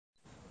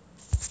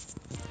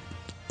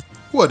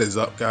What is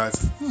up, guys?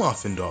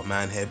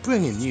 MuffinDotMan here,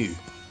 bringing you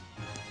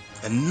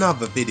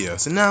another video.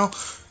 So now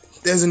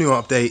there's a new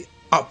update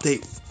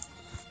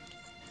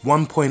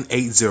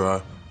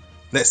 1.80.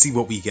 Let's see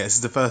what we get. This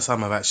is the first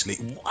time I've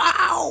actually,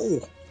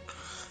 wow.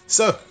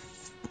 So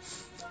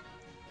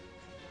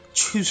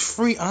choose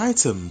 3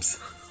 items.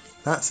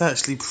 That's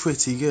actually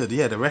pretty good.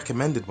 Yeah, the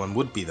recommended one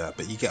would be that,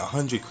 but you get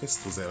 100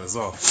 crystals there as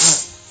well.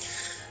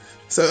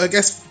 So I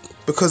guess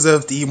because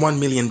of the 1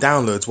 million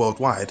downloads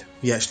worldwide,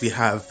 we actually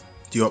have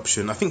the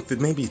option, I think for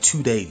maybe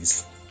 2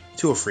 days,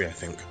 2 or 3 I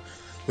think,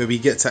 where we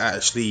get to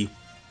actually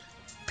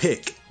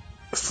pick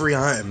 3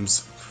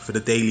 items for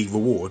the daily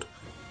reward.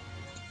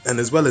 And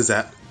as well as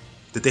that,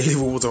 the daily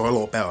rewards are a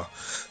lot better.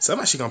 So I'm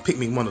actually gonna pick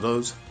me one of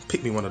those.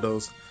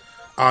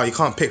 Ah, you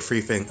can't pick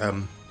 3 things.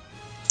 You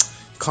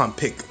can't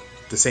pick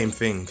the same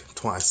thing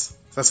twice.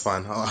 That's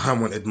fine. I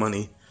wanted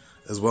money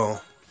as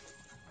well.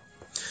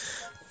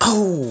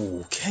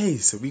 Okay,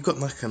 so we got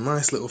like a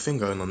nice little thing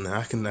going on there.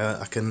 I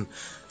can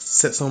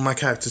set some of my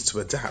characters to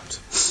adapt.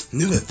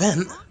 New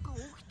event.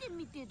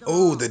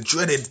 Oh, the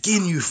dreaded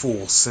Ginyu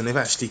Force, and they've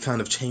actually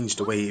kind of changed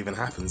the way it even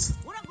happens.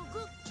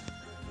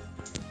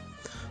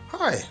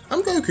 Hi,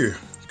 I'm Goku.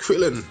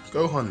 Krillin,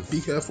 Gohan, be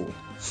careful.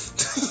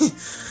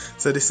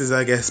 So this is,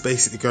 I guess,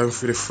 basically going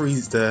through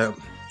the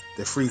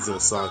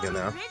Frieza saga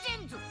now.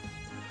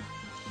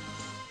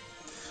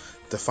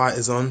 The fight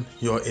is on.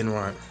 You're in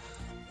right.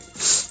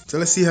 So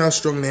let's see how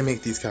strong they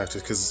make these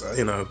characters, because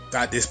you know,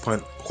 at this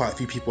point quite a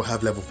few people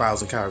have level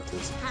 1000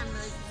 characters.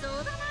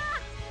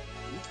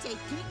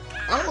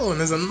 Oh, and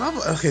there's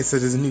another, okay, so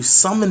there's a new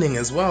summoning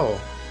as well,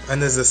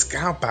 and there's a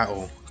scout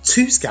battle,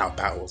 2 scout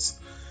battles.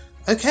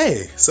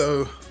 Okay,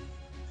 so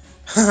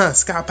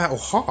scout battle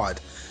hard.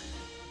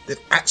 They've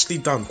actually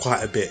done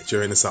quite a bit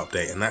during this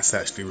update, and that's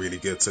actually really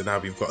good. So now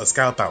we've got a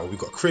scout battle, we've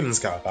got Krillin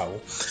scout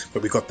battle,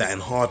 but we got that in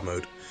hard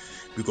mode.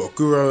 We've got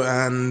Guro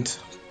and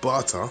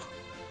Barter.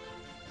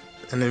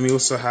 And then we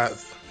also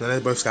have,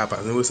 they're both scout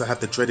battles, and we also have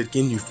the dreaded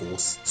Ginyu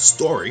Force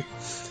story,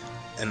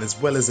 and as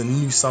well as a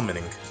new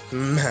summoning.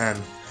 Man.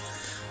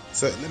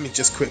 So let me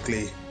just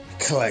quickly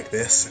collect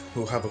this.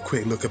 We'll have a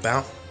quick look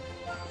about.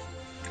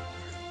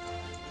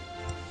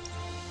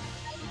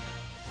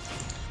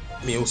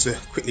 Let me also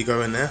quickly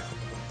go in there.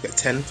 Get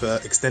 10 for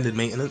extended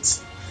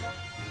maintenance.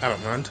 I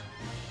don't mind.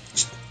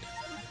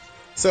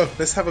 So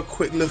let's have a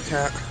quick look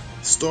at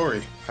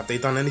story. Have they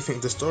done anything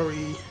with the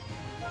story?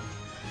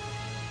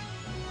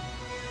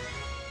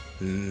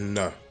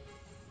 No,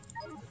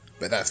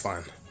 but that's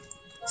fine.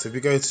 So if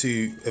we go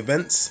to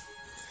events,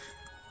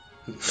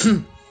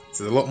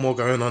 there's a lot more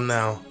going on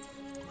now.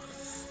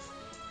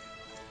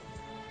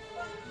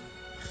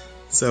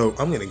 So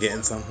I'm gonna get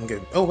in some.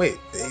 Oh wait,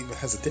 it even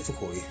has a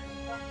difficulty.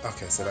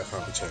 Okay, so that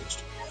can't be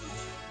changed.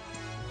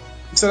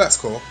 So that's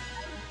cool.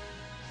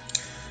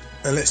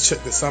 And let's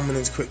check the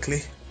summonings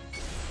quickly.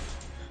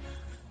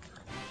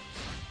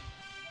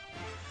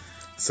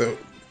 So,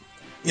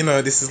 you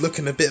know, this is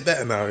looking a bit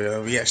better now. You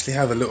know, we actually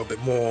have a little bit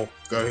more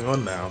going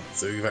on now.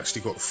 So we've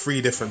actually got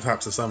 3 different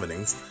types of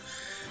summonings.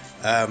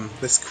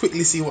 Let's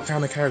quickly see what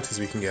kind of characters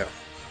we can get.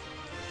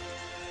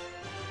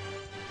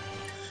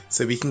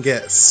 So we can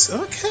get,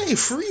 okay,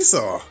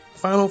 Frieza,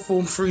 final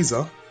form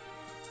Frieza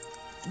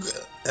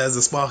as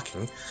a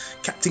sparking,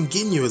 Captain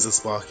Ginyu as a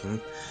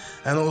sparking,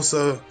 and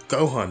also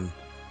Gohan,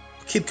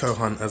 Kid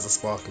Gohan as a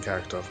sparking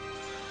character.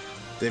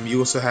 Then we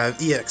also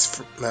have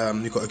EX.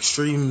 We've got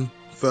Extreme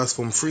First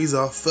Form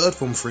Frieza, Third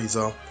Form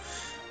Frieza.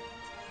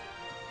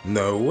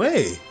 No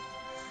way!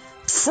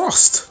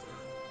 Frost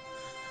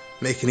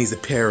making his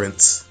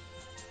appearance.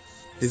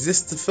 Is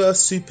this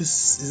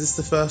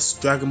the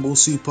first Dragon Ball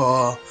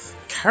Super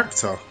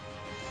character?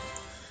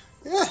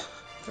 Yeah,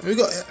 we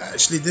got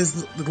actually.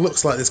 It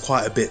looks like there's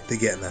quite a bit to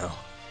get now.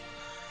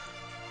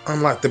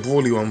 Unlike the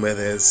Broly one, where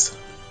there was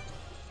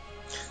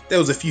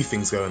a few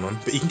things going on,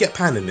 but you can get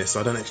Pan in this, so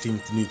I don't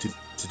actually need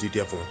to do the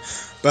other one.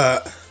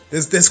 But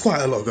there's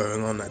quite a lot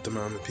going on at the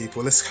moment,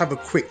 people. Let's have a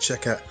quick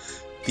check at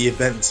the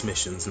events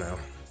missions now,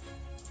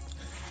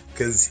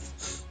 because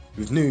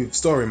with new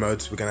story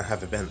modes, we're gonna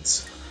have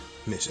events,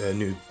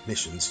 new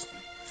missions.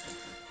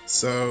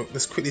 So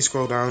let's quickly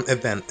scroll down.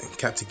 Event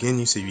Captain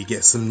Ginyu, so you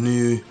get some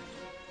new.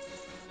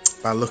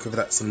 By the look of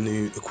that, some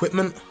new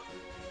equipment.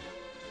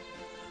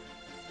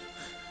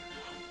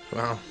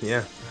 Wow,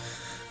 yeah.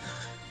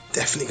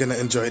 Definitely gonna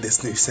enjoy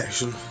this new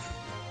section.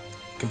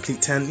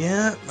 Complete 10,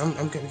 yeah.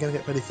 I'm gonna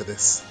get ready for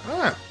this.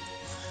 Alright.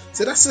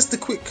 So that's just a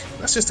quick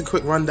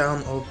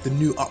rundown of the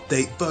new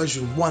update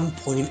version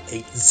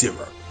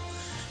 1.80.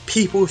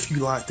 People, if you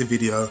liked the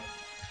video,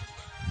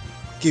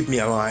 give me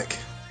a like.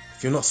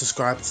 If you're not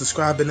subscribed,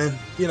 subscribe, and then,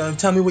 you know,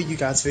 tell me what you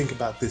guys think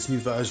about this new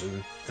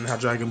version and how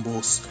Dragon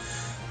Ball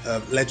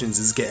Legends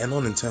is getting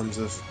on in terms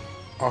of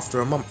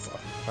after a month.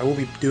 I will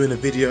be doing a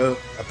video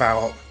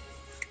about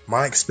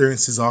my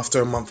experiences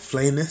after a month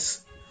playing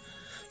this,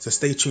 so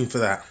stay tuned for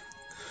that.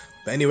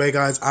 But anyway,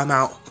 guys, I'm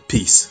out.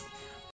 Peace.